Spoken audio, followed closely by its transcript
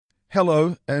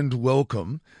Hello and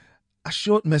welcome. A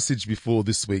short message before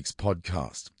this week's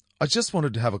podcast. I just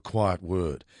wanted to have a quiet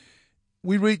word.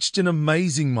 We reached an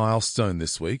amazing milestone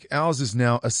this week. Ours is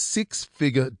now a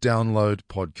 6-figure download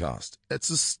podcast. It's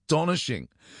astonishing.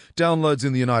 Downloads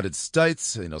in the United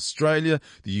States, in Australia,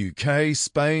 the UK,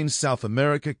 Spain, South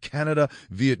America, Canada,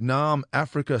 Vietnam,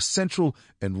 Africa, Central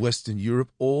and Western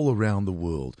Europe, all around the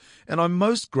world. And I'm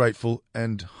most grateful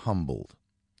and humbled.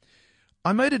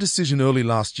 I made a decision early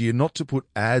last year not to put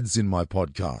ads in my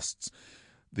podcasts.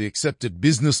 The accepted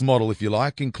business model, if you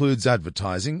like, includes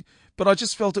advertising, but I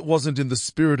just felt it wasn't in the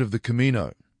spirit of the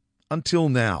Camino. Until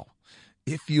now,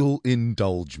 if you'll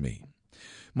indulge me.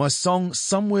 My song,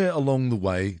 Somewhere Along the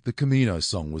Way, the Camino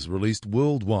song, was released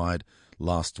worldwide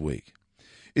last week.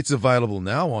 It's available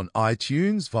now on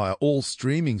iTunes, via all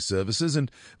streaming services, and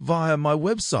via my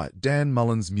website,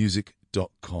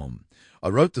 danmullinsmusic.com. I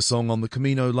wrote the song on the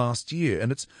Camino last year,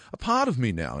 and it's a part of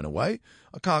me now, in a way.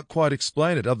 I can't quite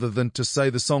explain it other than to say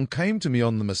the song came to me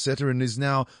on the Meseta and is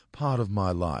now part of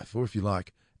my life, or if you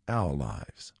like, our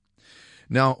lives.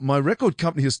 Now, my record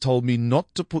company has told me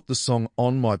not to put the song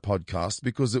on my podcast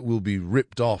because it will be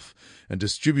ripped off and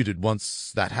distributed.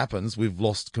 Once that happens, we've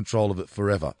lost control of it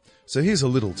forever. So here's a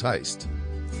little taste.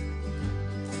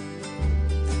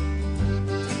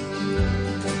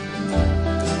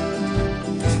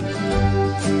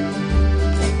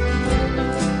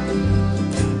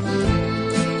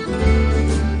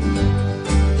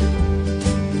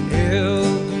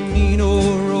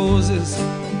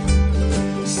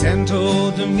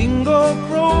 Santo Domingo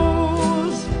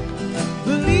crows,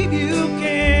 believe you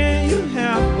can, you're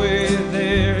halfway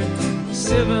there,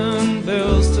 7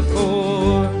 bells to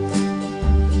 4.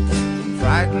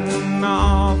 Frighten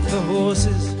off the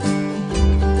horses,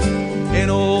 and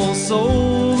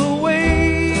also the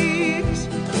waves,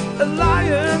 a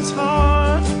lion's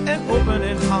heart, an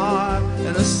opening heart,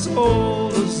 and a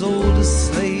soul as old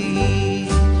as slave.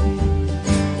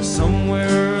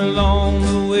 Somewhere along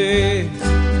the way,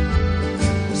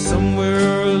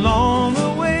 somewhere along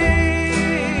the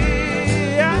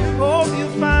way, I hope you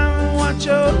find what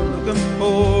you're looking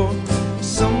for.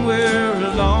 Somewhere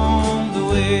along the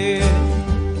way,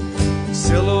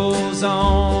 cellos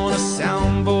on a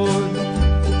soundboard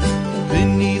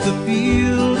beneath a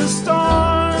field of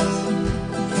stars,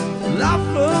 La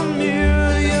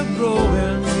Familia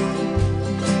growing,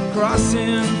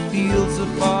 crossing fields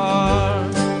afar.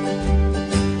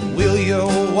 Will you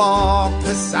walk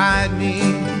beside me?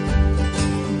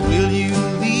 Will you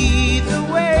lead the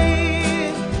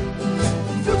way?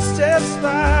 Footsteps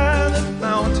by the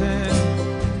fountain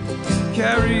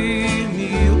carry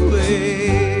me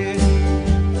away.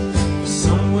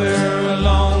 Somewhere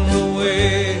along the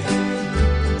way,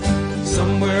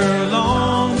 somewhere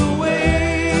along the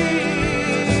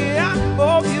way, I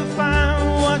hope you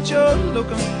find what you're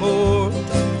looking for.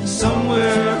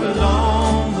 Somewhere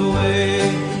along the way,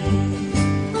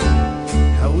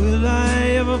 how will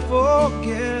I ever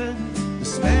forget the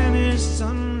Spanish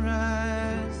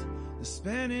sunrise, the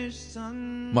Spanish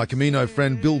sunrise. My Camino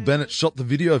friend Bill Bennett shot the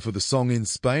video for the song in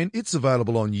Spain. It's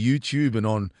available on YouTube and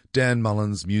on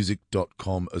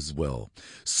danmullinsmusic.com as well.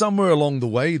 Somewhere Along the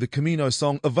Way, the Camino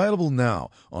song, available now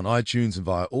on iTunes and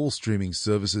via all streaming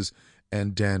services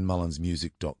and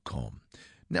danmullinsmusic.com.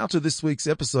 Now to this week's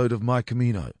episode of My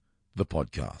Camino, the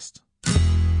podcast.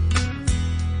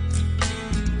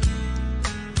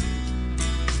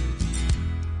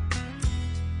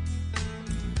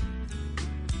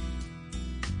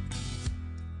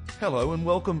 Hello and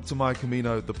welcome to My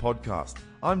Camino, the podcast.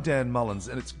 I'm Dan Mullins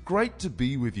and it's great to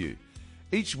be with you.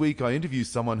 Each week I interview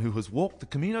someone who has walked the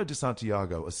Camino de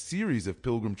Santiago, a series of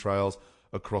pilgrim trails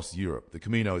across Europe. The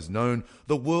Camino is known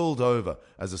the world over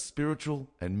as a spiritual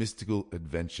and mystical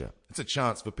adventure. It's a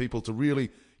chance for people to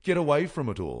really get away from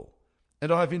it all.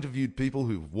 And I've interviewed people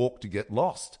who've walked to get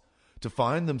lost, to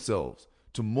find themselves,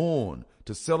 to mourn,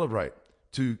 to celebrate,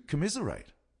 to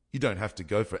commiserate. You don't have to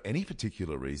go for any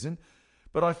particular reason.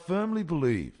 But I firmly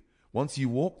believe once you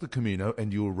walk the Camino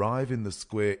and you arrive in the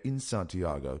square in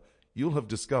Santiago, you'll have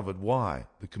discovered why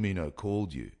the Camino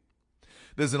called you.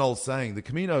 There's an old saying, the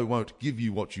Camino won't give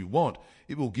you what you want,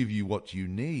 it will give you what you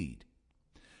need.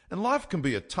 And life can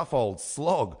be a tough old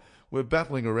slog. We're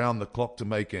battling around the clock to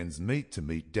make ends meet, to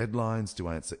meet deadlines, to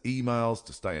answer emails,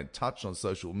 to stay in touch on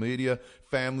social media,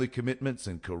 family commitments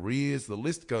and careers. The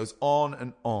list goes on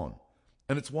and on.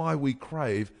 And it's why we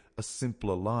crave a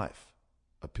simpler life.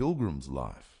 A pilgrim's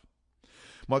life.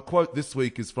 My quote this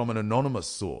week is from an anonymous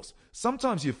source.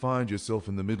 Sometimes you find yourself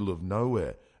in the middle of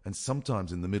nowhere, and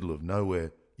sometimes in the middle of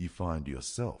nowhere you find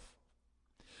yourself.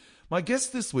 My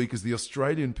guest this week is the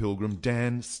Australian pilgrim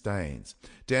Dan Staines.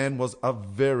 Dan was a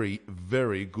very,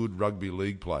 very good rugby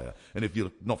league player. And if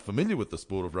you're not familiar with the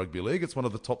sport of rugby league, it's one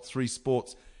of the top 3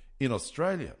 sports in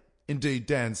Australia. Indeed,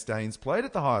 Dan Staines played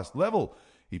at the highest level.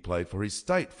 He played for his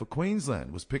state, for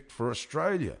Queensland, was picked for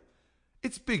Australia.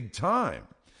 It's big time.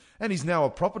 And he's now a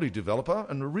property developer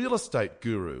and a real estate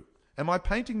guru. Am I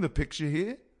painting the picture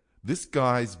here? This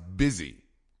guy's busy.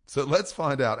 So let's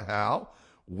find out how,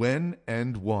 when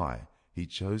and why he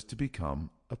chose to become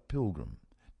a pilgrim.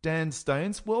 Dan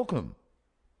Staines, welcome.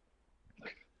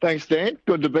 Thanks, Dan.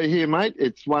 Good to be here, mate.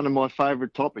 It's one of my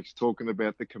favourite topics, talking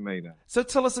about the Camino. So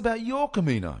tell us about your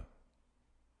Camino.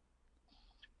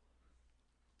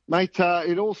 Mate,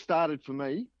 it all started for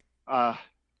me,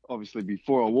 obviously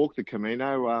before I walked the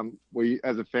Camino. We,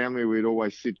 as a family, we'd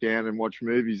always sit down and watch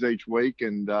movies each week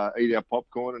and eat our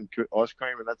popcorn and ice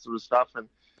cream and that sort of stuff. And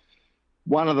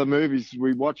one of the movies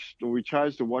we watched, or we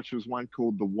chose to watch, was one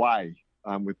called The Way,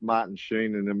 with Martin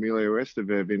Sheen and Emilio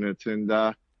Estevez in it.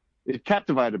 And it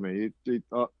captivated me.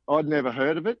 I'd never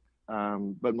heard of it,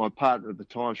 but my partner at the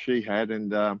time, she had.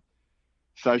 And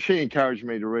so she encouraged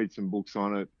me to read some books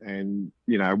on it. And,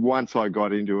 you know, once I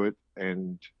got into it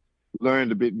and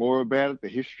learned a bit more about it, the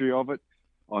history of it,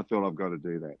 I thought I've got to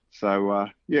do that. So,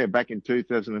 back in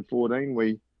 2014,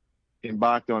 we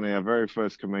embarked on our very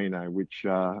first Camino, which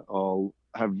I'll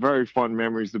have very fond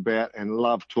memories about and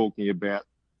love talking about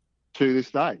to this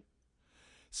day.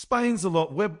 Spain's a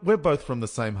lot. We're both from the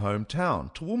same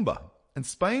hometown, Toowoomba, and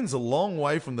Spain's a long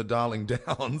way from the Darling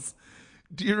Downs.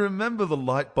 Do you remember the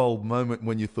light bulb moment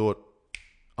when you thought,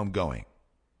 I'm going?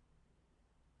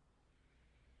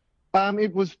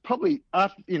 It was probably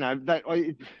after,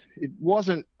 it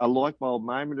wasn't a light bulb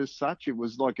moment as such. It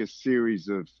was like a series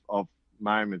of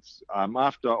moments.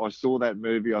 After I saw that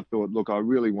movie, I thought, look, I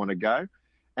really want to go.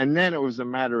 And then it was a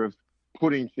matter of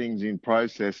putting things in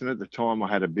process. And at the time I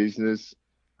had a business.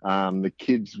 The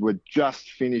kids were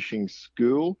just finishing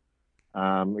school,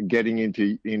 getting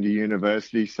into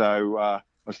university. So I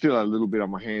still had a little bit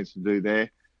on my hands to do there.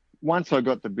 Once I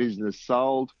got the business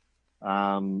sold,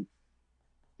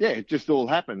 it just all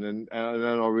happened. And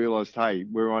then I realised, hey,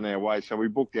 we're on our way. So we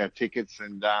booked our tickets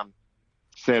and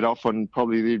set off on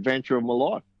probably the adventure of my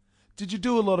life. Did you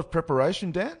do a lot of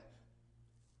preparation, Dan?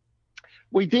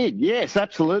 We did, yes,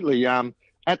 absolutely.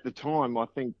 At the time, I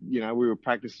think, we were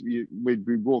practicing, we'd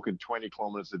be walking 20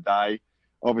 kilometres a day.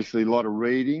 Obviously, a lot of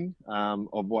reading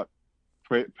of what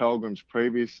pilgrims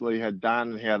previously had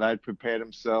done and how they'd prepared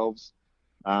themselves.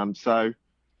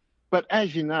 But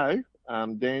as you know,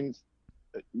 Dan,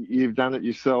 you've done it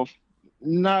yourself.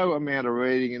 No amount of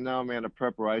reading and no amount of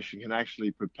preparation can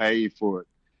actually prepare you for it.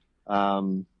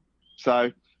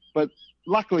 But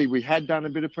luckily we had done a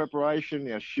bit of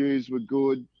preparation. Our shoes were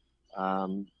good.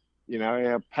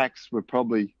 Our packs were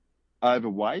probably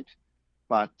overweight,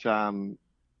 but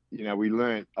we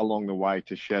learnt along the way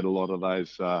to shed a lot of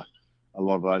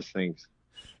those things.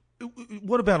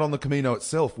 What about on the Camino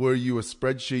itself? Were you a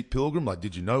spreadsheet pilgrim? Like,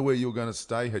 did you know where you were going to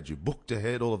stay? Had you booked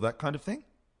ahead? All of that kind of thing?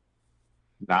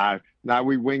 No,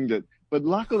 we winged it. But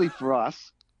luckily for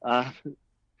us,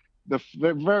 the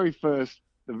very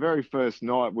first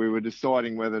night we were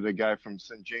deciding whether to go from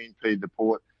St Jean Pied de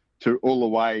Port to all the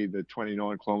way the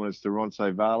 29 kilometres to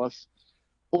Roncesvalles,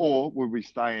 or would we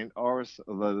stay in Oris,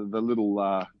 the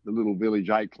little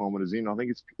village 8 kilometres in? I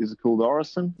think is it called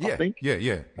Orison? Yeah, I think.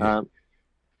 Yeah.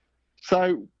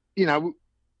 So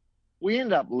we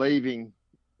ended up leaving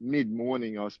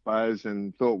mid-morning, I suppose,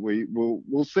 and thought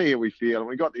we'll see how we feel. And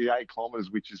we got the 8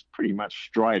 kilometres, which is pretty much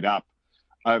straight up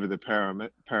over the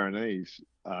Pyrenees.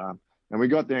 And we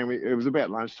got there, and it was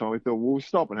about lunchtime. We thought, we'll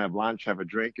stop and have lunch, have a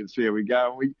drink, and see how we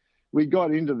go. And we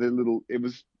got into it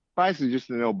was basically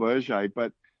just an albergue,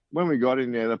 but when we got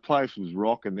in there, the place was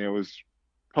rocking. There was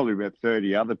probably about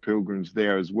 30 other pilgrims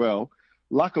there as well.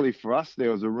 Luckily for us,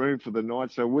 there was a room for the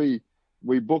night, so we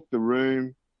booked the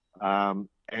room,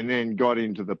 and then got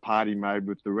into the party mode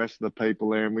with the rest of the people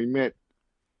there. And we met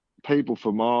people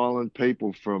from Ireland,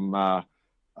 people from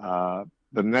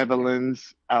the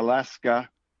Netherlands, Alaska,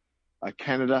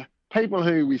 Canada, people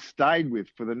who we stayed with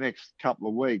for the next couple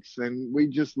of weeks. And we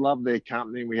just loved their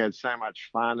company. We had so much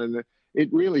fun. And it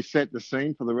really set the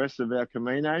scene for the rest of our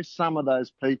Camino. Some of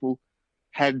those people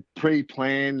had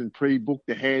pre-planned and pre-booked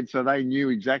ahead, so they knew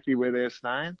exactly where they're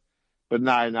staying. But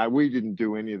no, we didn't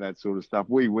do any of that sort of stuff.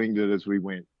 We winged it as we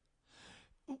went.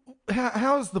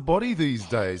 How's the body these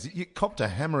days? You copped a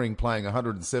hammering playing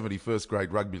 170 first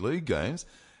grade rugby league games.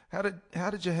 How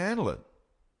did you handle it?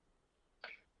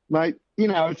 Mate,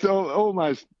 it's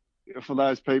almost for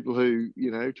those people who,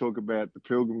 talk about the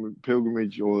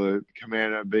pilgrimage or the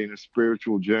Camino being a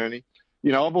spiritual journey,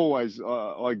 I've always,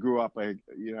 I grew up a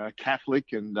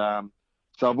Catholic, and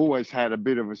so I've always had a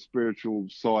bit of a spiritual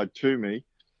side to me.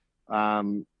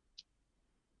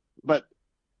 But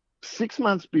 6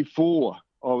 months before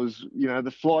I was,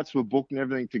 the flights were booked and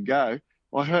everything to go,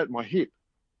 I hurt my hip.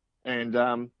 And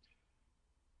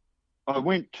I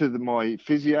went to my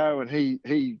physio, and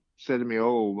he said to me,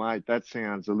 "Oh, mate, that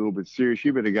sounds a little bit serious.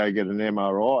 You better go get an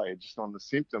MRI just on the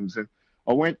symptoms." And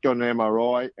I went, got an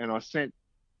MRI, and I sent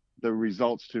the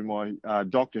results to my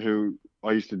doctor who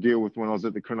I used to deal with when I was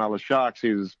at the Cronulla Sharks.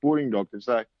 He was a sporting doctor.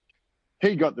 So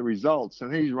he got the results,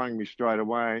 and he's rang me straight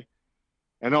away.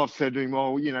 And I've said to him,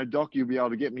 "Oh, Doc, you'll be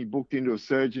able to get me booked into a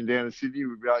surgeon down in Sydney.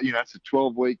 It's a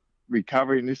 12-week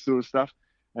recovery and this sort of stuff."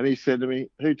 And he said to me,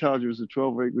 "Who told you it was a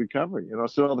 12-week recovery?" And I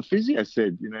said, "Oh, the physio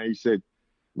said." He said,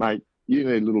 "Mate, you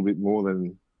need a little bit more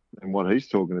than what he's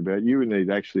talking about. You would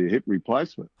need actually a hip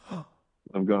replacement."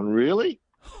 I've gone, "Really?"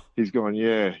 He's gone,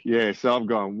 yeah. So I've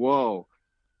gone, whoa.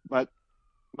 But,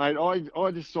 mate,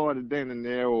 I decided then and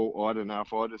there, or I don't know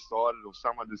if I decided or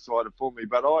someone decided for me,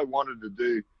 but I wanted to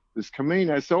do this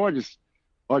Camino. So I just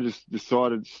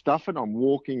decided, stuff it, I'm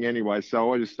walking anyway.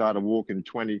 So I just started walking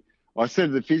 20. I said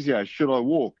to the physio, "Should I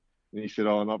walk?" And he said,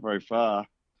 "Oh, not very far,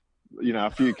 a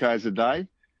few Ks a day."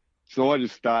 So I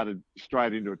just started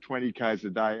straight into a 20 Ks a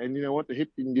day. And you know what? The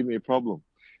hip didn't give me a problem.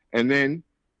 And then,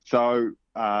 so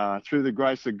through the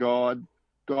grace of God,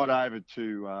 got over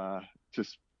to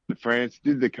France,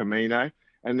 did the Camino,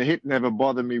 and the hip never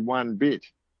bothered me one bit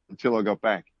until I got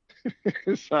back.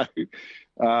 So,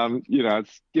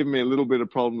 it's given me a little bit of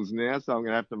problems now, so I'm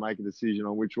going to have to make a decision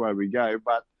on which way we go.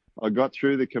 But I got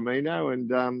through the Camino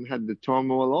and had the time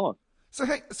of my life.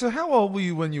 So how old were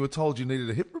you when you were told you needed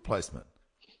a hip replacement?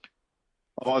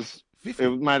 I was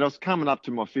 50. Mate, I was coming up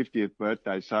to my 50th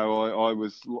birthday, so I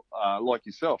was like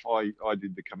yourself. I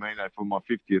did the Camino for my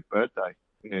 50th birthday,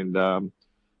 and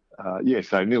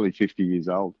so nearly 50 years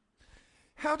old.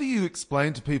 How do you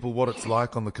explain to people what it's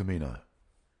like on the Camino?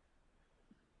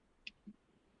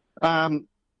 Mate,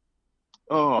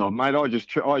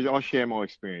 I share my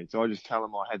experience. I just tell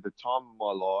them I had the time of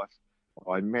my life.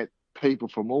 I met people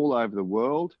from all over the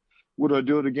world. Would I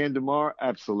do it again tomorrow?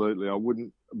 Absolutely. I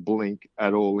wouldn't blink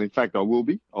at all. In fact, I will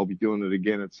be. I'll be doing it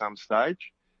again at some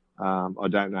stage. I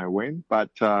don't know when,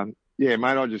 but mate,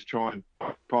 I just try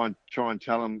and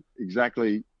tell them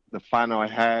exactly the fun I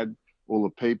had, all the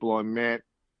people I met,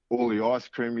 all the ice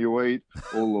cream you eat,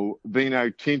 all the vino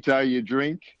tinto you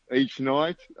drink each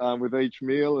night with each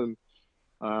meal, and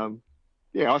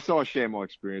I share my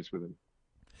experience with them.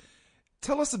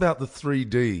 Tell us about the 3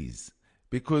 Ds,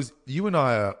 because you and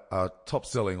I are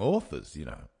top-selling authors.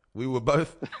 We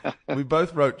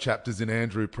both wrote chapters in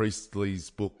Andrew Priestley's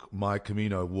book My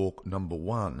Camino Walk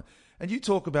 #1, and you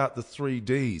talk about the 3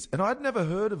 Ds, and I'd never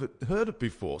heard it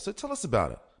before. So tell us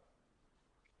about it.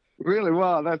 Really?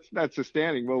 Well, that's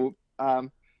astounding. Well,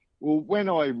 when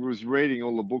I was reading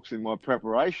all the books in my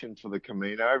preparation for the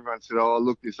Camino, everyone said, "Oh,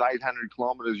 look, this 800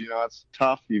 kilometres, it's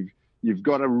tough. You've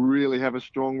got to really have a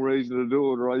strong reason to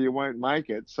do it, or you won't make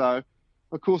it." So,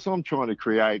 of course, I'm trying to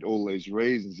create all these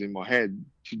reasons in my head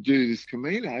to do this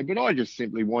Camino, but I just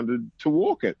simply wanted to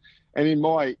walk it. And in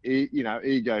my,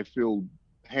 ego-filled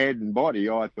head and body,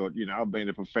 I thought, I've been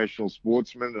a professional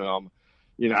sportsman, and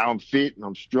I'm fit and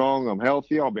I'm strong, I'm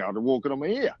healthy, I'll be able to walk it on my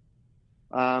ear.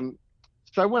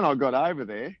 So when I got over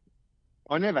there,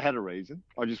 I never had a reason.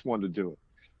 I just wanted to do it.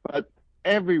 But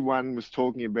everyone was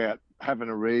talking about having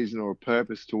a reason or a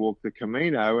purpose to walk the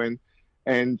Camino,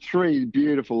 and 3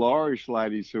 beautiful Irish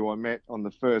ladies who I met on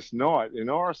the first night in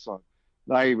Orison,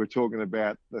 they were talking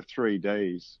about the 3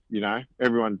 Ds.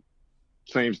 Everyone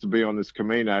seems to be on this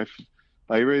Camino.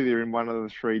 They're either in one of the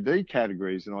 3 D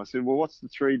categories. And I said, "Well, what's the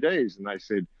 3 Ds?" And they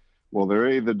said, "Well, they're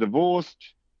either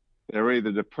divorced, they're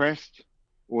either depressed,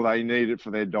 or they need it for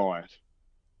their diet."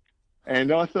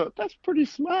 And I thought, that's pretty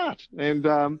smart. And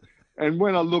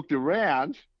when I looked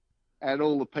around at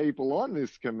all the people on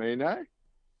this Camino,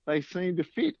 they seem to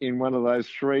fit in one of those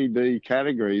 3 D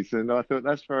categories. And I thought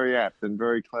that's very apt and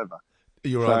very clever.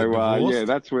 You're either divorced.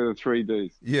 That's where the 3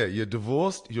 Ds. Yeah, you're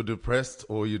divorced, you're depressed,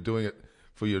 or you're doing it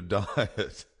for your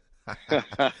diet.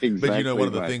 Exactly, but one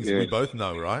of the things yeah. we both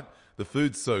know, right? The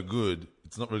food's so good,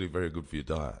 it's not really very good for your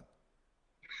diet.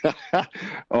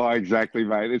 Oh, exactly,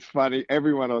 mate. It's funny.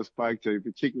 Everyone I spoke to,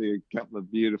 particularly a couple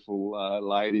of beautiful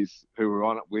ladies who were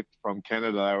on it with from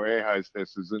Canada, they were air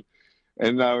hostesses,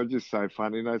 and they were just so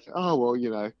funny. And they'd say, "Oh, well,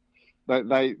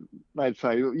 they'd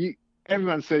say,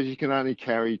 everyone says you can only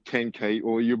carry 10 kg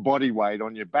or your body weight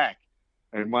on your back."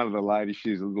 and one of the ladies,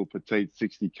 she's a little petite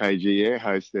 60 kg air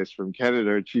hostess from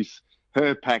Canada, and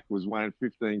her pack was weighing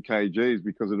 15 kgs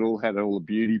because it all had all the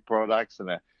beauty products and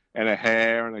a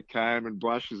hair and a comb and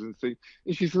brushes and things.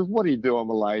 And she says, "What do you do? I'm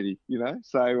a lady," you know.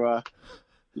 So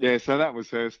yeah, so that was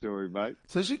her story, mate.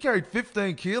 So she carried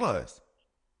 15 kilos.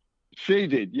 She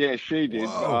did, yeah, she did.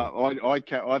 Whoa.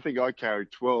 I think I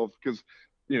carried 12 because,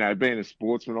 you know, being a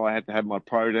sportsman, I had to have my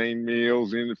protein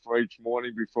meals in for each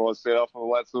morning before I set off and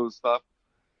all that sort of stuff.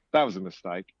 That was a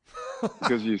mistake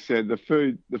because you said the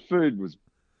food was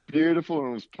beautiful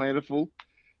and it was plentiful,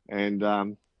 and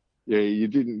yeah, you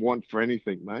didn't want for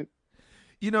anything, mate.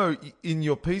 You know, in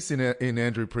your piece in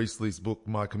Andrew Priestley's book,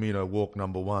 My Camino Walk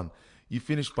 #1, you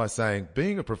finished by saying,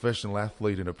 being a professional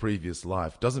athlete in a previous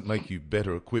life doesn't make you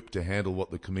better equipped to handle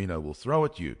what the Camino will throw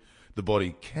at you. The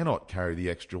body cannot carry the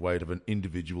extra weight of an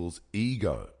individual's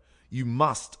ego. You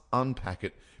must unpack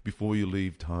it before you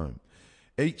leave home.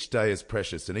 Each day is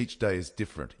precious and each day is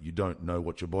different. You don't know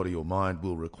what your body or mind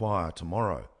will require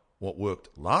tomorrow. What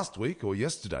worked last week or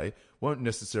yesterday won't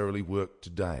necessarily work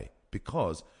today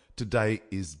because today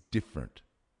is different.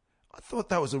 I thought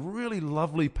that was a really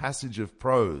lovely passage of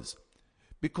prose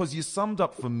because you summed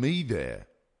up for me there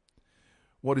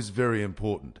what is very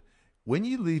important. When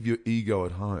you leave your ego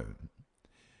at home,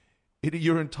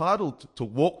 you're entitled to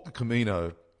walk the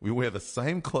Camino. We wear the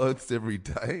same clothes every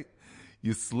day.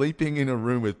 You're sleeping in a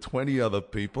room with 20 other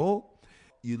people.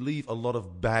 You leave a lot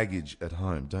of baggage at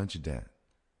home, don't you, Dan?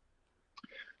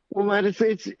 Well, mate,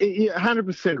 you're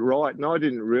 100% right, and I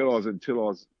didn't realise it until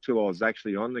I was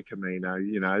actually on the Camino.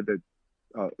 You know that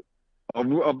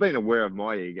I've been aware of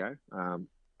my ego, and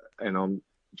I'm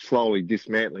slowly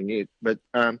dismantling it. But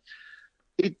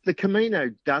the Camino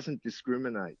doesn't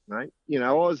discriminate, mate. You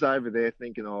know, I was over there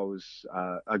thinking I was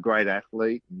a great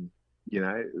athlete, and you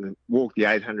know, walked the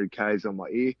 800 k's on my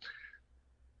ear.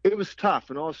 It was tough,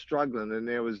 and I was struggling, and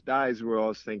there was days where I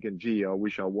was thinking, "Gee, I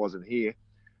wish I wasn't here."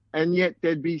 And yet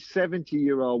there'd be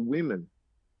 70-year-old women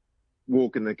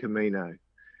walking the Camino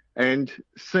and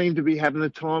seemed to be having the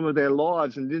time of their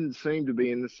lives and didn't seem to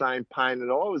be in the same pain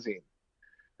that I was in.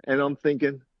 And I'm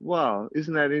thinking, wow,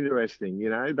 isn't that interesting? You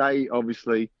know, they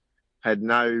obviously had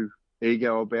no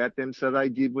ego about them, so they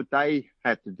did what they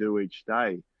had to do each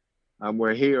day.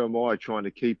 Where here am I trying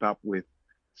to keep up with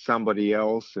somebody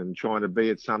else and trying to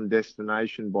be at some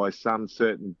destination by some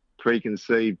certain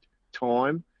preconceived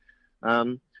time.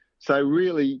 So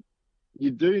really,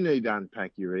 you do need to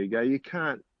unpack your ego. You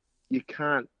can't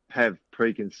have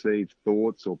preconceived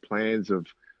thoughts or plans of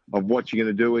what you're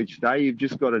going to do each day. You've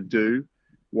just got to do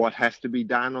what has to be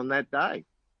done on that day.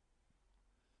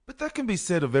 But that can be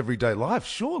said of everyday life,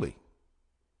 surely.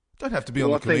 Don't have to be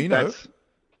on the Camino.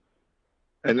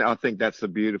 And I think that's a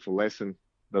beautiful lesson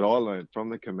that I learned from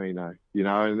the Camino, you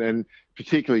know, and then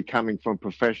particularly coming from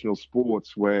professional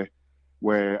sports where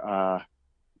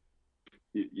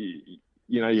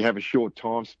you know, you have a short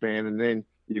time span and then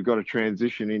you've got to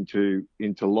transition into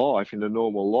life, into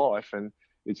normal life. And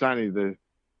it's only the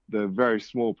very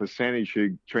small percentage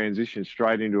who transition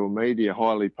straight into a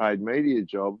highly paid media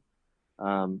job.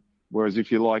 Whereas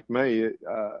if you're like me,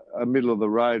 a middle of the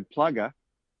road plugger,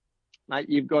 mate,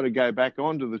 you've got to go back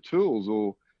onto the tools,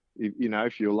 or, you know,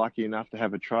 if you're lucky enough to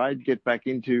have a trade, get back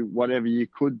into whatever you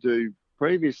could do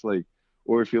previously.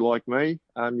 Or if you're like me,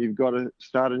 you've got to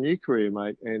start a new career,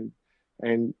 mate,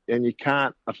 and you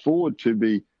can't afford to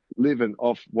be living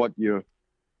off what your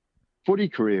footy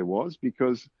career was,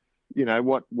 because, you know,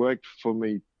 what worked for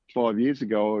me 5 years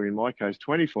ago, or in my case,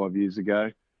 25 years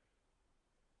ago,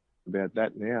 about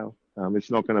that now.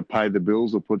 It's not going to pay the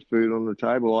bills or put food on the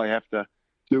table. I have to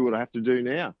do what I have to do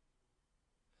now.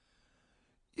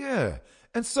 Yeah.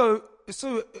 And so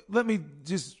let me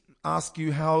just ask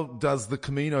you, how does the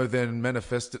Camino then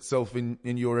manifest itself in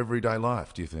your everyday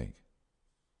life, do you think?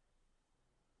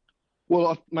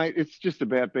 Well, mate, it's just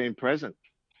about being present.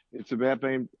 It's about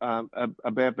being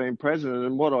present.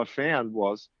 And what I found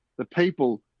was the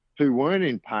people who weren't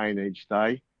in pain each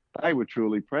day, they were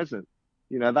truly present.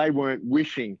 You know, they weren't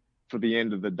wishing for the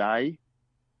end of the day.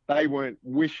 They weren't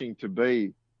wishing to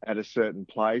be at a certain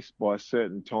place by a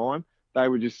certain time. They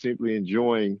were just simply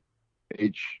enjoying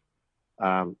each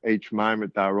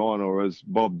moment they were on, or as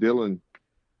Bob Dylan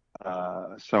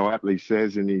so aptly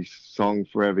says in his song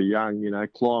Forever Young, you know,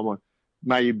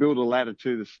 may you build a ladder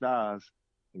to the stars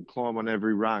and climb on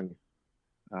every rung,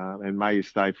 and may you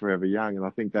stay forever young. And I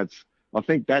think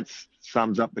that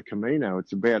sums up the Camino.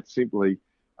 It's about simply,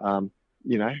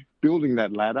 you know, building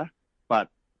that ladder, but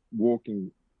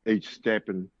walking each step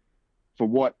and for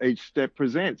what each step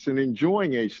presents, and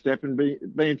enjoying each step, and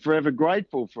being forever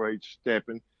grateful for each step,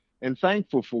 and and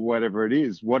thankful for whatever it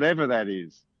is, whatever that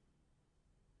is.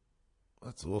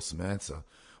 That's an awesome answer.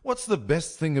 What's the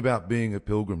best thing about being a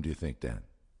pilgrim, do you think, Dan?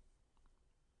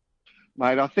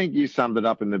 Mate, I think you summed it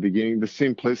up in the beginning, the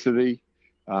simplicity,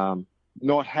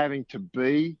 not having to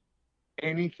be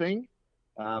anything.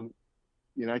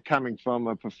 Coming from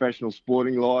a professional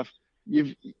sporting life,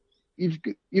 you've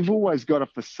always got a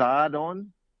facade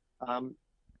on.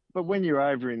 But when you're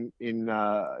over in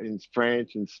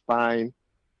France and Spain,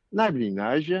 nobody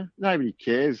knows you. Nobody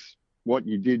cares what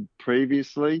you did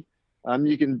previously.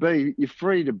 You're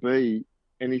free to be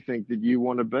anything that you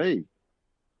want to be.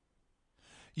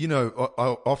 You know,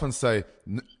 I often say,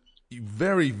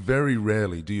 very, very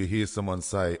rarely do you hear someone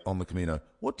say on the Camino,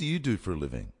 "What do you do for a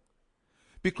living?"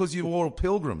 Because you're all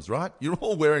pilgrims, right? You're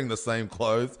all wearing the same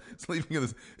clothes, sleeping in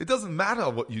this. It doesn't matter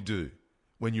what you do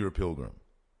when you're a pilgrim.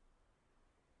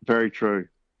 Very true.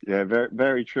 Yeah, very,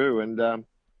 very true. And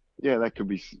that could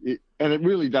be. And it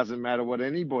really doesn't matter what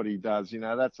anybody does.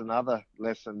 That's another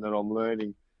lesson that I'm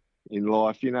learning in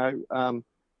life.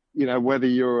 Whether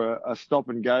you're a stop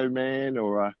and go man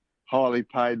or a highly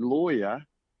paid lawyer,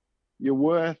 your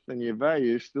worth and your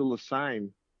value is still the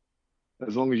same,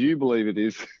 as long as you believe it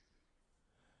is.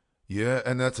 Yeah,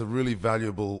 and that's a really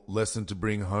valuable lesson to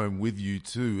bring home with you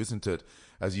too, isn't it?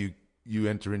 As you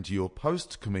enter into your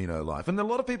post-Camino life. And a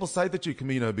lot of people say that your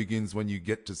Camino begins when you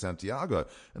get to Santiago,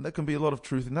 and there can be a lot of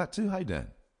truth in that too. Hey,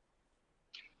 Dan.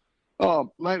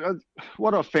 Oh, mate,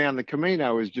 what I found, the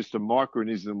Camino is just a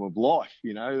micronism of life.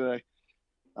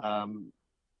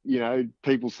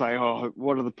 People say, "Oh,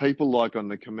 what are the people like on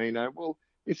the Camino?" Well,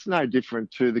 it's no different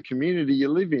to the community you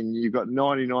live in. You've got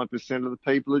 99% of the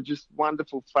people are just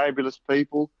wonderful, fabulous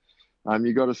people.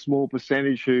 You've got a small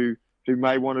percentage who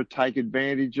may want to take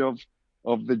advantage of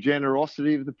the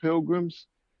generosity of the pilgrims,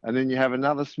 and then you have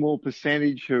another small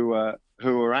percentage who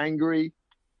are angry.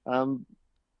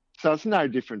 So it's no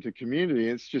different to community.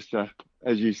 It's just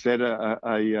as you said,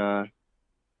 a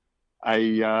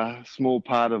small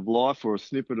part of life or a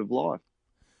snippet of life.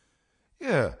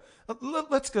 Yeah.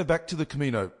 Let's go back to the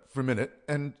Camino for a minute.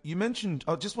 And you mentioned,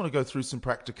 I just want to go through some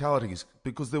practicalities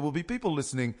because there will be people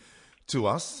listening to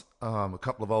us, a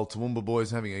couple of old Toowoomba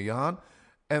boys having a yarn,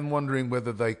 and wondering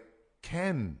whether they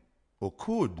can or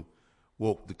could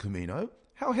walk the Camino.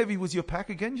 How heavy was your pack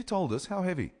again? You told us. How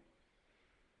heavy?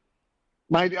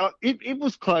 Mate, it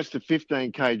was close to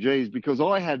 15 kgs because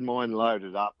I had mine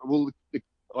loaded up. Well,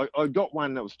 I got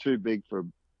one that was too big for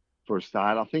a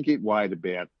start. I think it weighed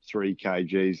about 3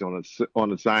 kgs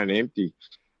on its own empty.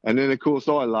 And then, of course,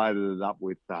 I loaded it up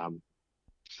with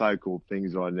so-called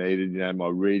things I needed, my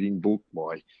reading book,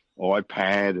 my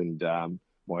iPad and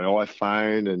my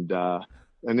iPhone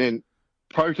and then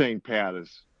protein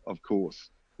powders, of course,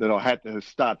 that I had to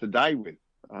start the day with.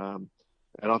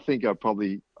 And I think I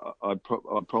probably had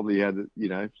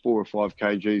 4 or 5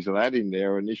 kgs of that in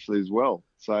there initially as well.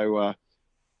 So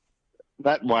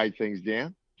that weighed things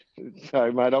down.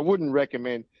 So, mate, I wouldn't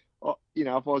recommend. If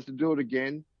I was to do it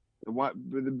again,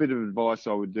 the bit of advice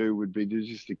I would do would be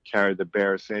just to carry the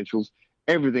bare essentials.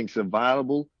 Everything's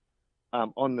available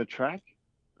on the track.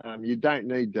 You don't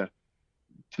need to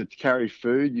carry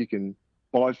food. You can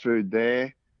buy food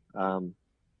there.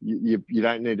 You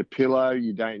don't need a pillow.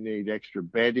 You don't need extra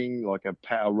bedding like a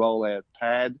power roll-out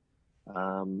pad.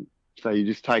 So you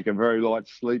just take a very light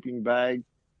sleeping bag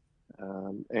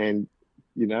and,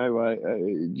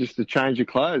 just to change your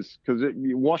clothes because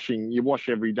you wash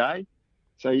every day.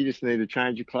 So you just need to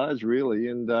change your clothes really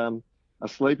and a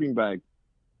sleeping bag.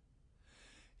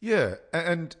 Yeah.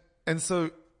 And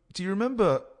so do you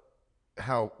remember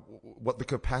what the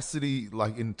capacity,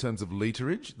 like in terms of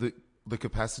literage, the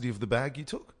capacity of the bag you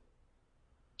took?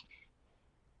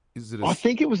 I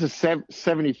think it was a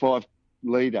 75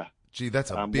 litre. Gee,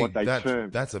 that's a big.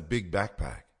 That's a big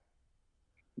backpack,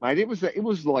 mate. It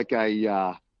was like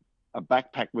a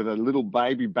backpack with a little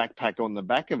baby backpack on the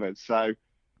back of it. So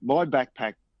my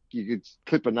backpack, you could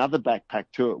clip another backpack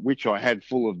to it, which I had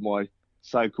full of my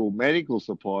so-called medical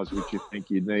supplies, which you think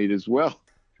you'd need as well,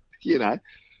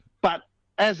 But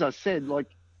as I said, like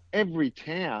every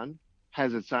town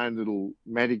has its own little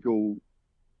medical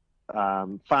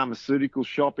pharmaceutical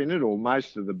shop in it, or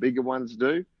most of the bigger ones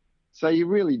do. So you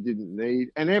really didn't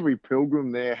need, and every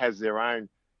pilgrim there has their own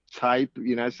tape,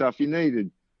 so if you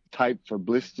needed tape for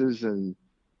blisters and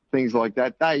things like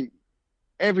that,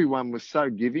 everyone was so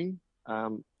giving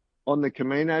on the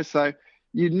Camino, so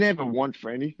you'd never want for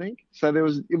anything. So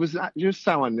it was just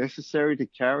so unnecessary to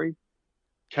carry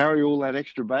all that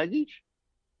extra baggage.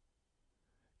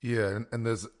 Yeah, and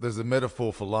there's a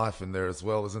metaphor for life in there as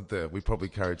well, isn't there? We probably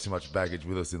carry too much baggage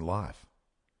with us in life.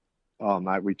 oh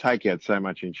mate, we take out so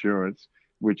much insurance,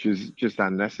 which is just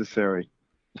unnecessary.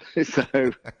 So,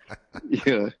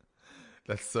 yeah.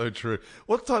 That's so true.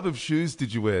 What type of shoes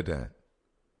did you wear, Dan?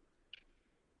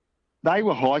 They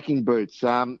were hiking boots.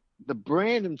 The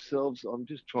brand themselves, I'm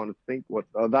just trying to think what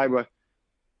they were,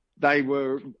 I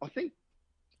think,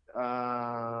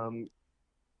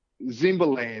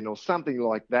 Zimberland or something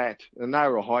like that. And they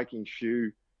were a hiking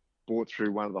shoe bought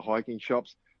through one of the hiking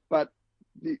shops. But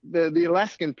the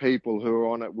Alaskan people who were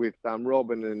on it with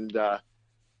Robin and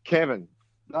Kevin,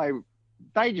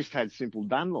 they just had simple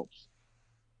Dunlops.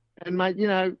 And mate,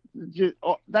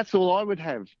 that's all I would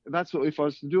have. That's all. If I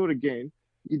was to do it again,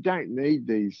 you don't need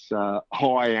these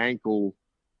high ankle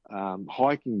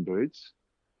hiking boots.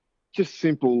 Just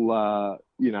simple,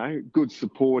 good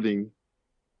supporting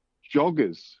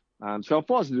joggers. So if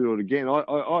I was to do it again,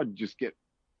 I'd just get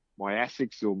my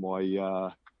Asics or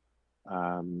my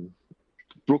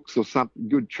Brooks or something,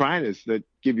 good trainers that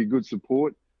give you good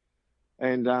support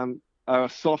and are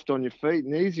soft on your feet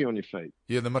and easy on your feet.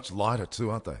 Yeah, they're much lighter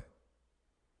too, aren't they?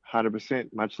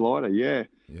 100% much lighter, yeah.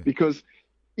 Because,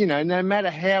 no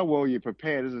matter how well you're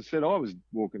prepared, as I said, I was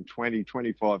walking 20,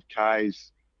 25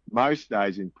 Ks most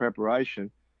days in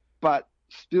preparation, but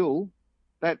still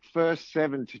that first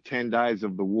 7 to 10 days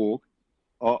of the walk,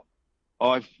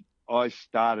 I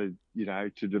started,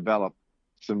 to develop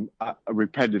some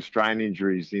repetitive strain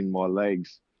injuries in my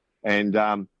legs. And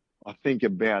I think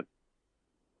about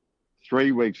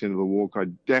 3 weeks into the walk, I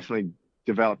definitely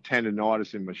developed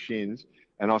tendonitis in my shins.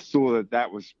 And I saw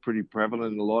that was pretty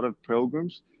prevalent in a lot of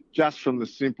pilgrims, just from the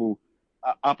simple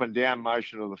up and down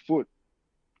motion of the foot,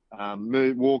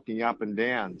 walking up and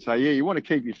down. So, yeah, you want to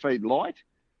keep your feet light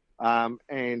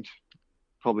and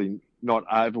probably not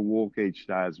overwalk each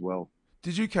day as well.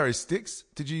 Did you carry sticks?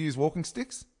 Did you use walking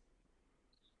sticks?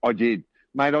 I did.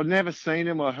 Mate, I'd never seen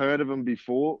them or heard of them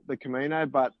before the Camino,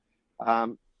 but I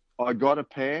got a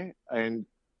pair and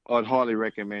I'd highly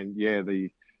recommend,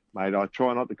 mate, I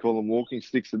try not to call them walking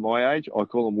sticks at my age. I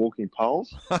call them walking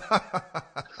poles. That's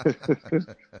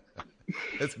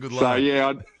a good line. So,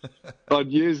 yeah,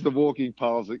 I'd use the walking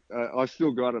poles. I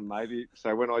still got them, mate.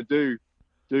 So when I do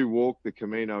walk the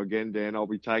Camino again, Dan, I'll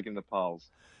be taking the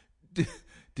poles.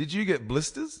 Did you get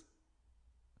blisters?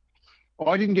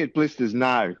 I didn't get blisters,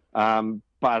 no.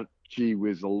 But, gee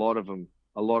whiz, a lot of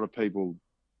people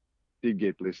did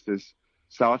get blisters.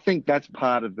 So I think that's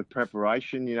part of the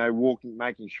preparation, walking,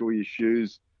 making sure your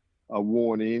shoes are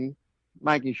worn in,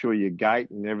 making sure your gait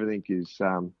and everything is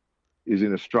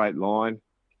in a straight line.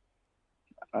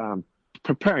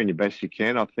 Preparing your best you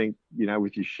can, I think,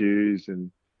 with your shoes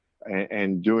and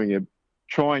doing it,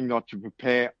 trying not to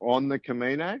prepare on the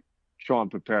Camino, try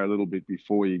and prepare a little bit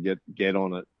before you get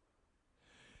on it.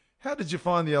 How did you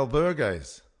find the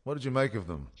albergues? What did you make of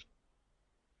them?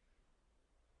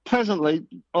 Pleasantly,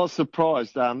 I was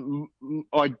surprised. I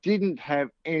didn't have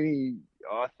any.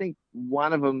 I think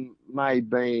one of them may have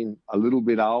been a little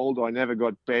bit old. I never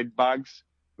got bed bugs,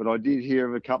 but I did hear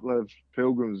of a couple of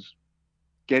pilgrims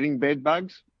getting bed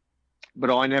bugs,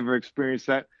 but I never experienced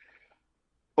that.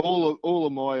 All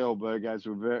of my albergues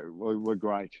were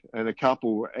great, and a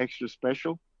couple were extra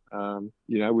special.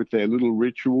 With their little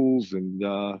rituals and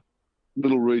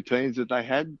little routines that they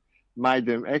had. Made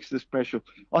them extra special.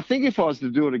 I think if I was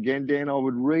to do it again, Dan, I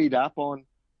would read up on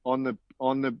the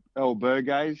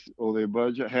albergues or the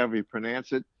albergue, however you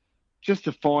pronounce it, just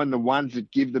to find the ones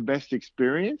that give the best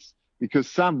experience,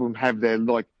 because some of them have their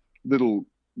little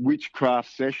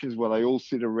witchcraft sessions where they all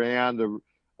sit around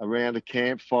a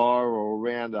campfire or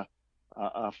around a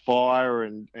fire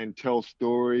and tell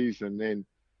stories and then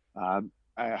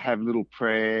have little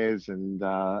prayers and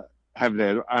have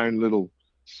their own little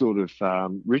sort of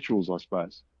rituals, I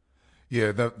suppose.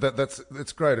 Yeah,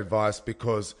 that's great advice,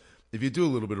 because if you do a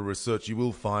little bit of research, you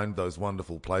will find those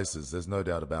wonderful places. There's no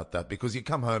doubt about that, because you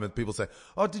come home and people say,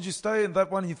 "Oh, did you stay in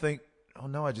that one?" And you think, "Oh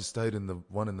no, I just stayed in the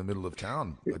one in the middle of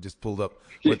town. I just pulled up,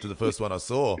 went to the first one I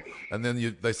saw." And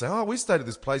then they say, "Oh, we stayed at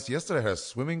this place yesterday. It had a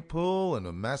swimming pool and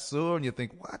a masseur." And you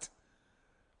think, "What?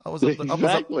 I was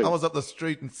up the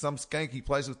street in some skanky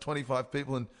place with 25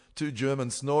 people and 2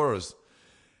 German snorers."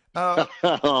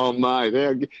 Oh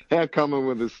mate, how common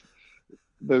with this?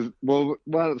 One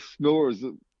of the snorers,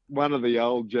 one of the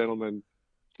old gentlemen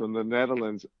from the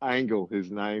Netherlands, Angel,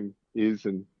 his name is,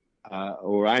 and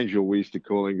or Angel we used to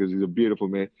call him because he's a beautiful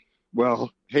man.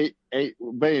 Well, he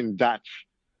being Dutch,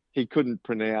 he couldn't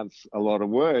pronounce a lot of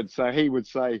words, so he would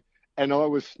say, "And I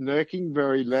was snurking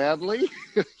very loudly,"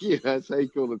 so he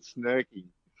called it snurking.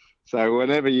 So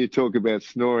whenever you talk about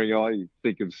snoring, I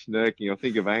think of snurking. I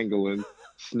think of Angle and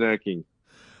snurking.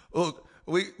 Well,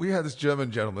 we had this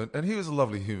German gentleman, and he was a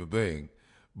lovely human being,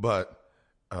 but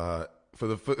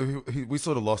we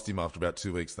sort of lost him after about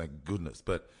 2 weeks, thank goodness.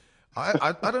 But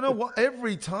I don't know what.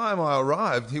 Every time I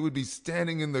arrived, he would be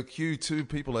standing in the queue 2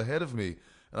 people ahead of me,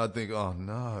 and I'd think, oh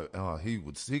no,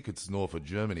 he could snore for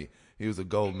Germany. He was a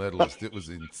gold medalist. It was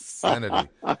insanity.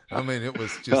 I mean, it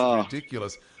was just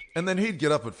ridiculous. And then he'd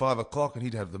get up at 5 o'clock and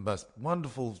he'd have the most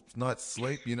wonderful night's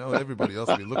sleep, and everybody else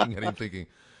would be looking at him thinking,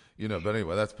 but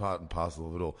anyway, that's part and parcel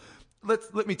of it all.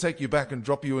 Let me take you back and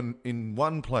drop you in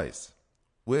one place.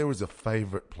 Where was a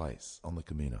favourite place on the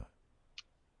Camino?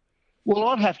 Well,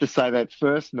 I'd have to say that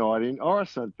first night in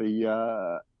Orison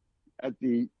at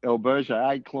the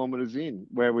Albergia, 8 kilometres in,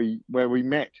 where we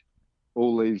met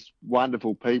all these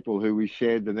wonderful people who we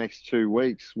shared the next 2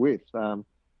 weeks with.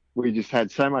 We just had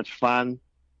so much fun.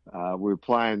 We were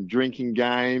playing drinking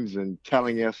games and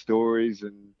telling our stories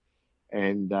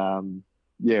and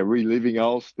reliving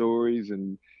old stories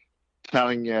and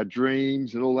telling our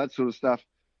dreams and all that sort of stuff.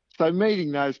 So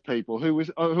meeting those people who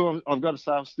I've got to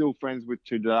say I'm still friends with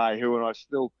today,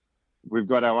 we've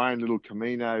got our own little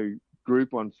Camino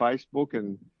group on Facebook,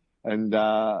 and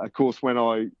of course when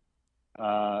I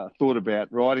thought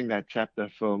about writing that chapter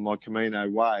for my Camino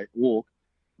walk,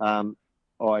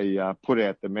 I put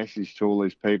out the message to all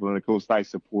these people, and of course they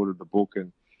supported the book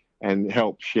and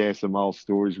helped share some old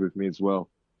stories with me as well.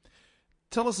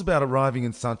 Tell us about arriving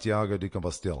in Santiago de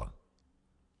Compostela.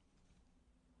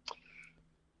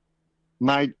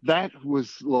 Mate, that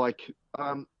was like,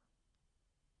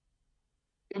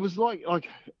 it was like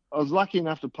I was lucky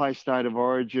enough to play State of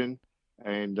Origin,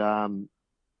 and in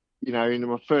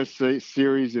my first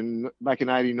series back in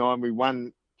 '89, we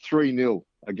won 3-0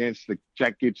 against the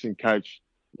Jack Gibson coach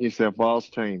New South Wales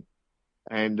team,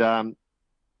 and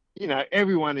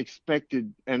everyone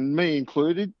expected, and me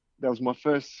included, that was my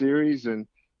first series and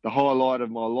the highlight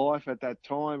of my life at that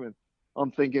time, and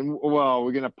I'm thinking, well,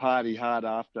 we're going to party hard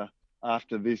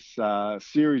after this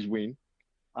series win,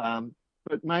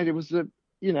 but mate, it was a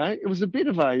bit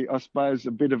of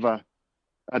a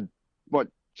what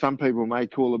some people may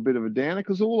call a bit of a downer,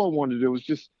 because all I wanted to do was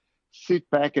just sit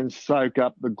back and soak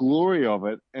up the glory of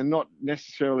it and not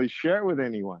necessarily share it with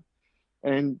anyone.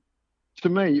 And to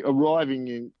me,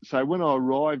 when I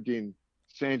arrived in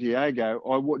Santiago,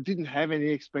 I didn't have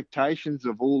any expectations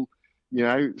of all,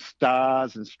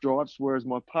 stars and stripes, whereas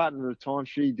my partner at the time,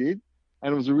 she did.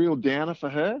 And it was a real downer for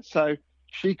her. So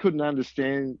she couldn't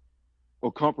understand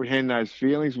or comprehend those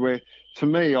feelings, where to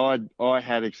me, I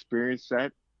had experienced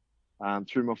that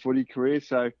through my footy career.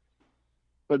 So,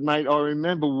 but mate, I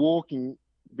remember walking,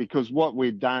 because what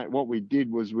we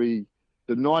did was the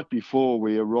night before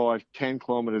we arrived 10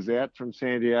 kilometres out from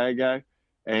Santiago,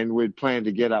 and we'd planned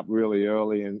to get up really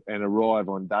early and arrive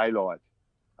on daylight.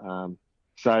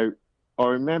 So I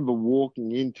remember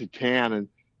walking into town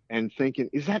and thinking,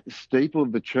 is that the steeple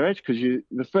of the church? Because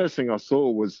the first thing I saw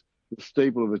was the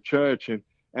steeple of the church, and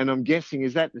I'm guessing,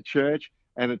 is that the church?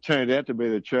 And it turned out to be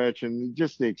the church, and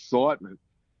just the excitement.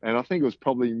 And I think it was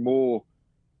probably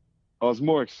I was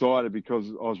more excited because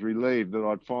I was relieved that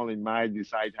I'd finally made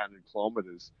this 800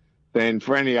 kilometres than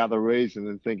for any other reason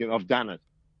than thinking, I've done it.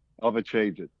 I've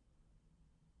achieved it.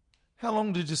 How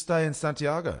long did you stay in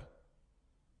Santiago?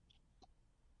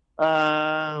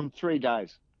 3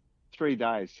 days. 3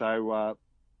 days. So,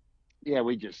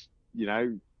 we just,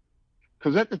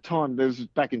 because at the time, this was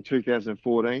back in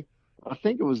 2014, I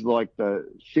think it was like the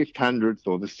 500th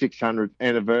or the 600th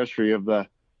anniversary of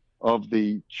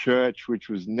the church, which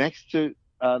was next to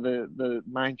the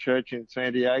main church in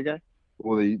Santiago,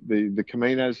 or the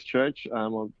Camino's church.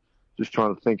 I'm just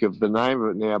trying to think of the name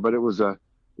of it now, but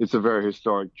it's a very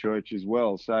historic church as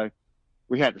well. So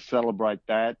we had to celebrate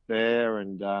that there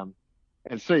and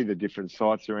see the different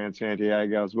sites around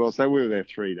Santiago as well. So we were there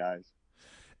 3 days.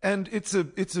 And it's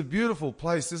a beautiful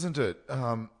place, isn't it?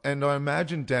 And I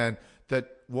imagine, Dan,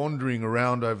 that wandering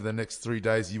around over the next 3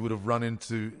 days, you would have run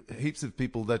into heaps of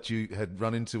people that you had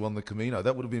run into on the Camino.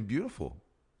 That would have been beautiful.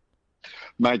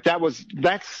 Mate,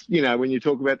 that's when you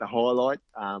talk about the highlight,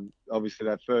 obviously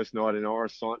that first night in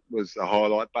Orison was a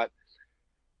highlight, but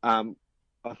I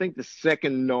think the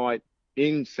second night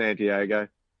in Santiago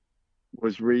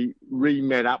was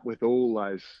met up with all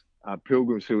those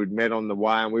pilgrims who had met on the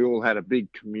way, and we all had a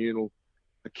big communal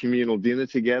dinner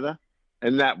together,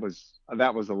 and that was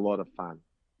a lot of fun.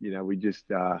 We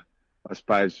just I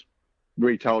suppose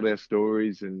retold our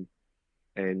stories and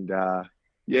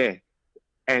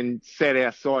set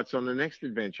our sights on the next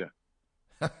adventure.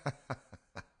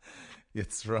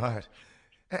 That's right.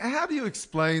 How do you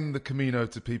explain the Camino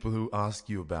to people who ask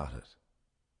you about it?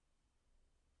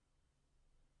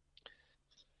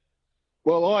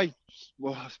 Well, I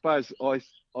suppose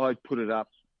I put it up.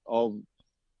 I'll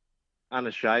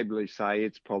unashamedly say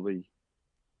it's probably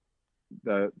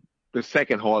the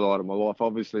second highlight of my life.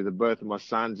 Obviously, the birth of my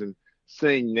sons and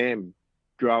seeing them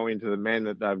grow into the men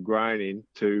that they've grown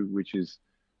into, which is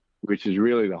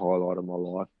really the highlight of my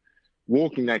life.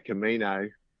 Walking that Camino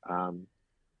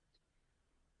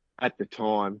at the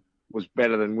time was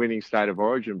better than winning State of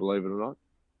Origin, believe it or not.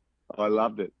 I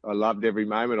loved it. I loved every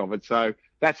moment of it. So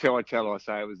that's how I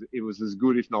say it was as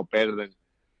good, if not better,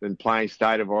 than playing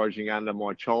State of Origin under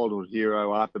my childhood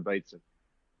hero, Arthur Beetson.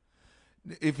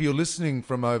 If you're listening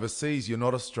from overseas, you're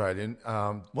not Australian.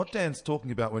 What Dan's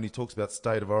talking about when he talks about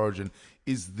State of Origin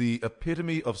is the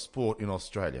epitome of sport in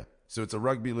Australia. So it's a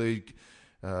rugby league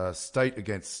state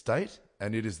against state,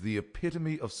 and it is the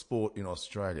epitome of sport in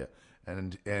Australia.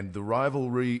 And the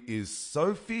rivalry is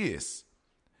so fierce,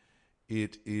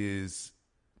 it is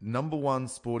number one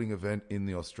sporting event in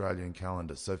the Australian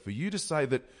calendar. So for you to say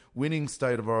that winning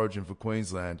State of Origin for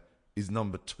Queensland is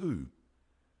number two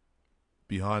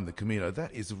behind the Camino,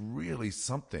 that is really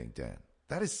something, Dan.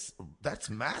 That's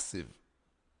massive.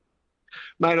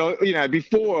 Mate,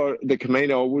 before the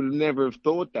Camino, I would have never have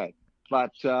thought that.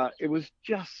 But it was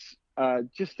just a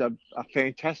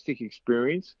fantastic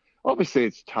experience. Obviously,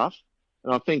 it's tough.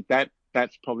 And I think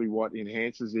that's probably what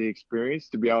enhances the experience,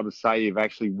 to be able to say you've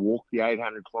actually walked the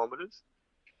 800 kilometres.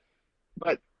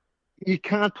 But you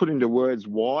can't put into words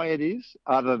why it is,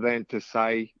 other than to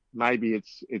say maybe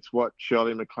it's what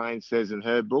Shirley MacLaine says in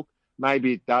her book.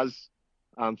 Maybe it does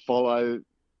follow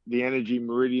the energy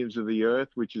meridians of the earth,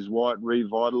 which is why it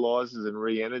revitalises and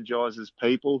re-energises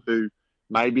people who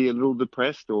may be a little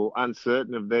depressed or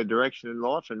uncertain of their direction in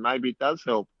life. And maybe it does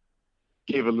help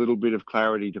give a little bit of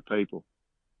clarity to people.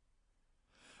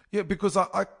 Yeah, because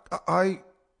I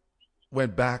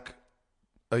went back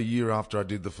a year after I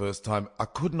did the first time. I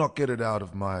could not get it out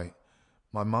of my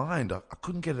mind. I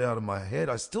couldn't get it out of my head.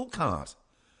 I still can't.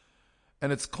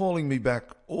 And it's calling me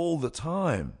back all the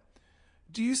time.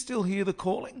 Do you still hear the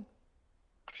calling?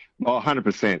 Oh,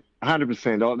 100%.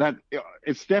 100%.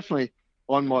 It's definitely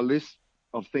on my list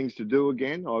of things to do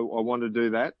again. I want to do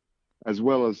that, as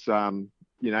well as, go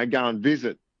and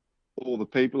visit all the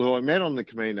people who I met on the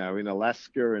Camino in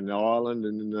Alaska and Ireland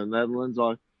and in the Netherlands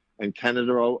and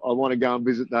Canada. I want to go and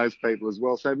visit those people as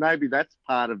well. So maybe that's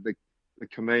part of the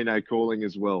Camino calling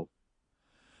as well.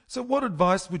 So what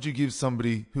advice would you give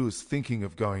somebody who is thinking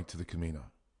of going to the Camino?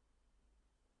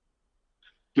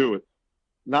 Do it.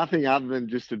 Nothing other than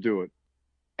just to do it.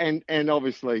 And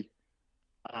obviously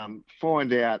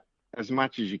find out as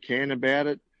much as you can about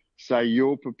it, so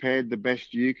you're prepared the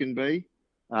best you can be,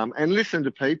 and listen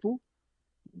to people,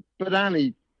 but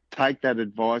only take that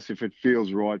advice if it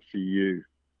feels right for you.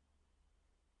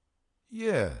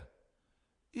 Yeah,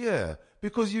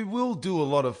 because you will do a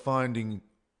lot of finding,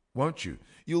 won't you?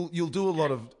 You'll do a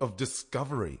lot of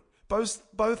discovery,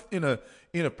 both in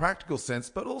a practical sense,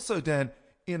 but also, Dan,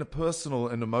 in a personal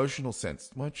and emotional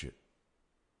sense, won't you?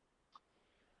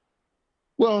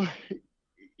 Well,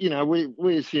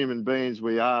 we as human beings,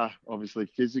 we are obviously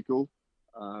physical,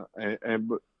 and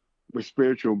we're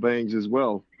spiritual beings as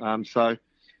well. So,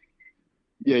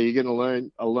 yeah, you're going to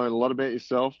learn a lot about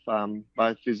yourself,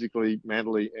 both physically,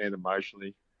 mentally, and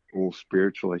emotionally, or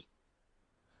spiritually.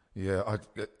 Yeah,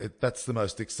 that's the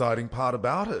most exciting part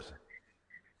about it.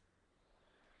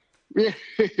 Yeah,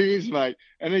 it is, mate.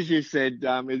 And as you said,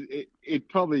 it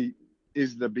probably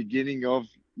is the beginning of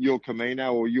your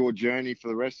Camino or your journey for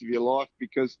the rest of your life,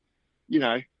 because,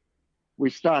 we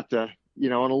start to,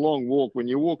 on a long walk, when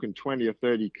you're walking 20 or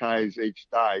 30 Ks each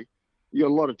day, you got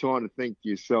a lot of time to think to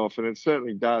yourself, and it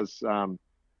certainly does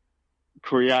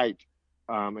create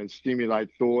and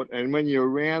stimulate thought. And when you're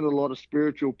around a lot of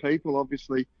spiritual people,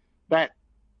 obviously that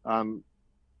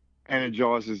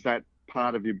energizes that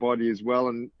part of your body as well,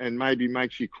 and maybe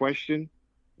makes you question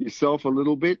yourself a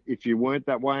little bit if you weren't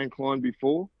that way inclined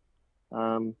before.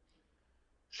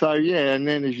 So yeah, and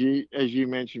then as you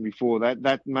mentioned before,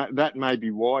 that may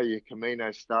be why your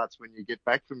Camino starts when you get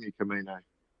back from your Camino.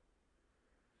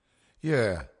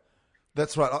 Yeah,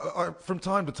 that's right. I from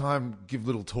time to time give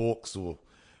little talks or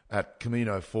at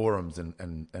Camino forums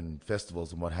and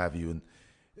festivals and what have you, and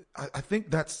I think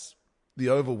that's the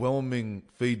overwhelming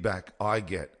feedback I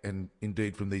get, and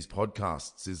indeed from these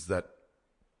podcasts, is that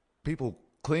people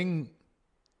cling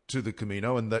to the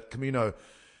Camino, and that Camino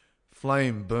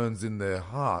flame burns in their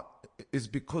heart is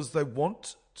because they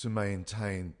want to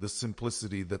maintain the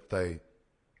simplicity that they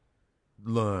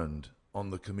learned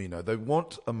on the Camino. They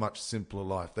want a much simpler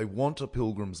life. They want a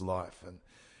pilgrim's life,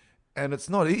 and it's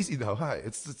not easy though. Hey,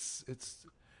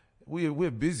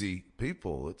 we're busy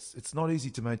people. It's not easy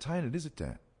to maintain it, is it,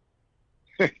 Dan?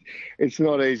 It's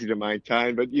not easy to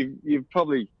maintain, but you've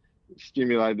probably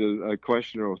stimulated a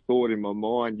question or a thought in my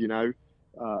mind.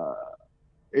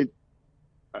 It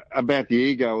about the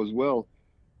ego as well.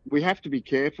 We have to be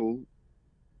careful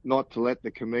not to let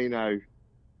the Camino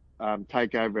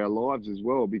take over our lives as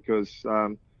well, because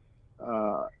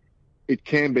it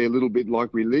can be a little bit like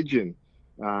religion.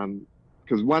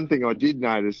 Because one thing I did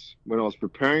notice when I was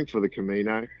preparing for the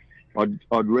Camino,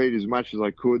 I'd read as much as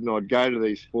I could, and I'd go to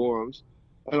these forums,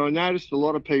 and I noticed a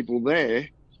lot of people there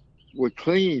were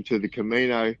clinging to the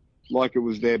Camino like it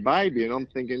was their baby. And I'm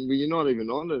thinking, well, you're not even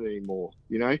on it anymore.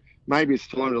 Maybe it's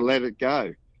time to let it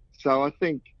go. So I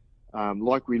think,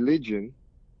 like religion,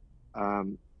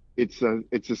 it's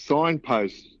a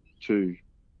signpost to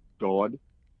God,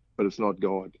 but it's not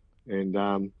God.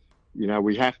 And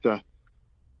we have to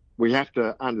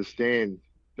understand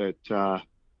that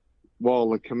while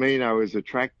the Camino is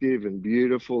attractive and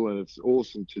beautiful and it's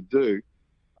awesome to do,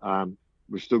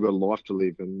 we've still got a life to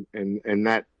live, and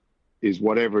that is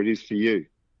whatever it is for you.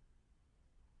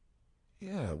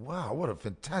 Yeah, wow, what a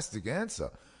fantastic answer.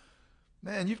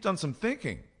 Man, you've done some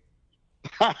thinking.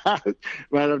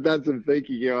 Man, I've done some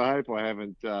thinking. I hope I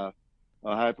haven't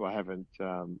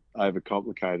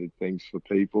overcomplicated things for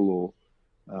people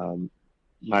or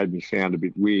made me sound a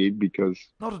bit weird, because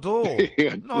not at all.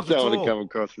 Not don't want to come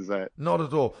across as that. Not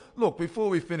at all. Look, before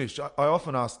we finish, I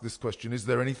often ask this question: is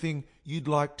there anything you'd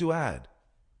like to add?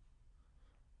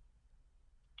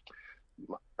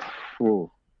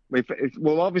 Well,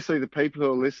 obviously the people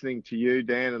who are listening to you,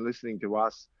 Dan, and listening to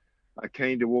us are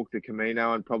keen to walk the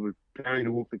Camino and probably preparing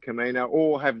to walk the Camino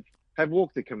or have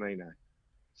walked the Camino.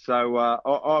 So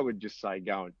I would just say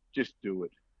go and just do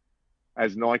it.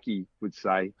 As Nike would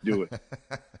say, do it.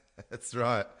 That's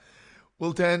right.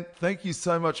 Well, Dan, thank you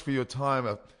so much for your time.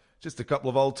 Just a couple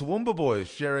of old Toowoomba boys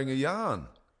sharing a yarn.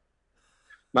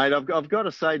 Mate, I've got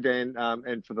to say, Dan,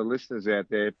 and for the listeners out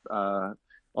there,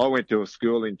 I went to a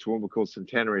school in Toowoomba called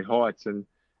Centenary Heights, and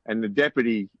the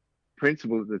deputy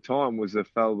principal at the time was a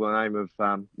fellow by the name of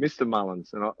Mr.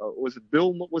 Mullins. And was it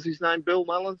Bill? Was his name Bill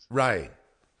Mullins? Ray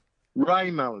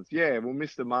Mullins. Yeah. Well,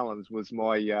 Mr. Mullins was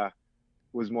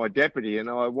my deputy, and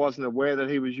I wasn't aware that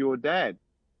he was your dad.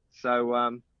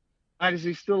 So, mate, is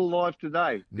he still alive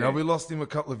today? No, we lost him a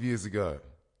couple of years ago.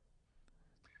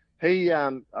 He,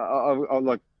 again,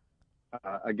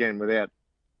 without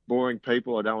boring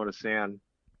people, I don't want to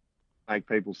make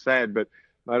people sad, but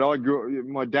mate,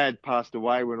 my dad passed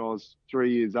away when I was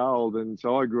 3 years old, and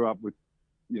so I grew up with,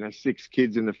 6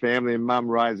 kids in the family and mum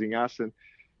raising us, and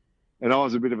I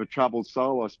was a bit of a troubled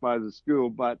soul, I suppose, at school,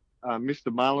 but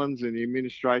Mr. Mullins and the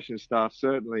administration staff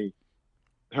certainly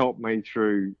helped me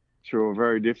through a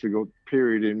very difficult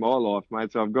period in my life,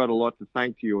 mate. So I've got a lot to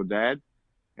thank to your dad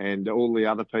and all the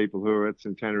other people who are at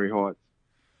Centenary Heights.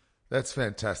 That's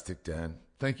fantastic, Dan.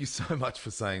 Thank you so much for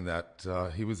saying that.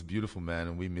 He was a beautiful man,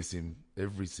 and we miss him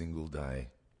every single day.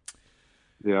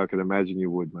 Yeah, I can imagine you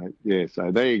would, mate. Yeah,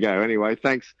 so there you go. Anyway,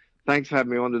 thanks for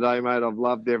having me on today, mate. I've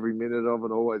loved every minute of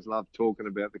it. Always loved talking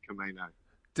about the Camino.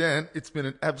 Dan, it's been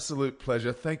an absolute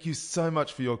pleasure. Thank you so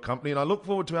much for your company, and I look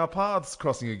forward to our paths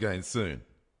crossing again soon.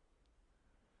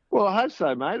 Well, I hope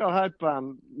so, mate. I hope,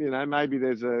 maybe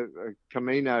there's a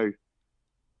Camino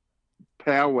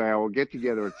powwow or get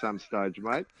together at some stage,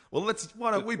 mate. Well,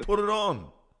 why don't we put it on?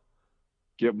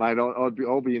 Yeah, mate,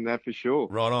 I'll be in that for sure.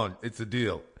 Right on. It's a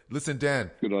deal. Listen, Dan.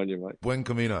 Good on you, mate. Buen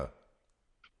Camino.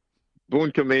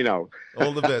 Buen Camino.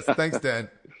 All the best. Thanks, Dan.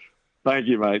 Thank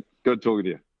you, mate. Good talking to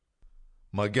you.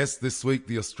 My guest this week,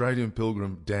 the Australian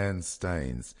pilgrim Dan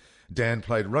Staines. Dan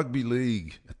played rugby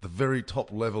league at the very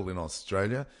top level in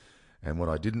Australia. And what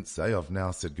I didn't say, I've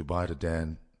now said goodbye to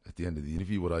Dan at the end of the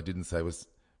interview. What I didn't say was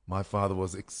my father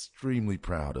was extremely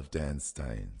proud of Dan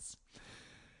Staines.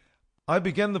 I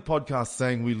began the podcast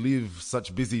saying we live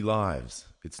such busy lives.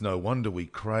 It's no wonder we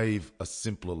crave a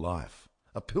simpler life,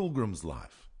 a pilgrim's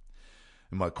life.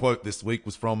 And my quote this week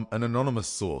was from an anonymous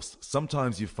source.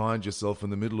 Sometimes you find yourself in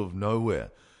the middle of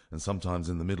nowhere, and sometimes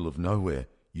in the middle of nowhere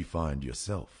you find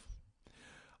yourself.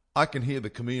 I can hear the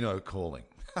Camino calling.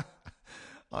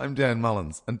 I'm Dan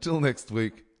Mullins. Until next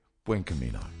week, Buen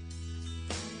Camino.